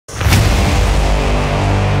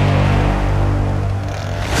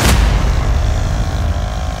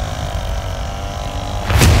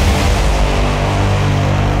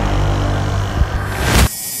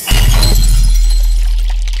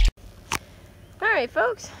Alright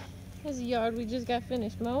folks, here's a yard we just got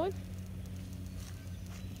finished mowing.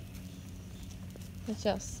 Let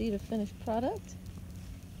y'all see the finished product.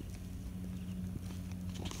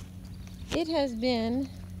 It has been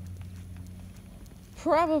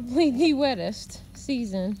probably the wettest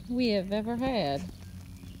season we have ever had.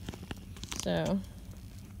 So,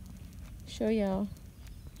 show y'all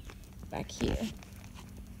back here.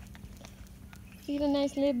 See the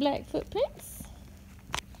nice little black footprints?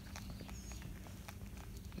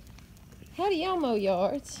 How do y'all mow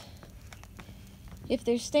yards if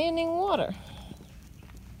there's standing water?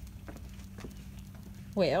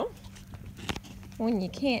 Well, when you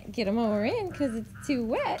can't get a mower in because it's too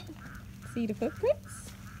wet, see the footprints?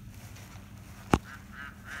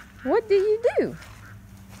 What do you do?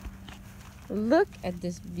 Look at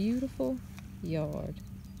this beautiful yard.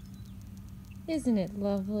 Isn't it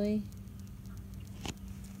lovely?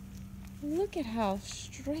 Look at how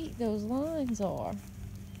straight those lines are.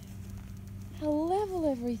 How level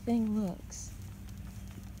everything looks.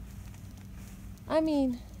 I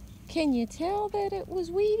mean, can you tell that it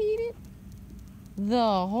was weed eaten?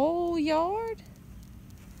 The whole yard?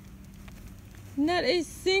 Not a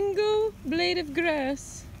single blade of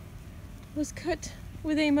grass was cut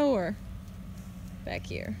with a mower back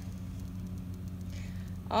here.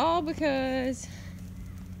 All because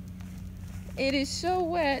it is so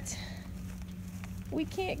wet we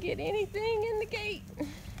can't get anything in the gate.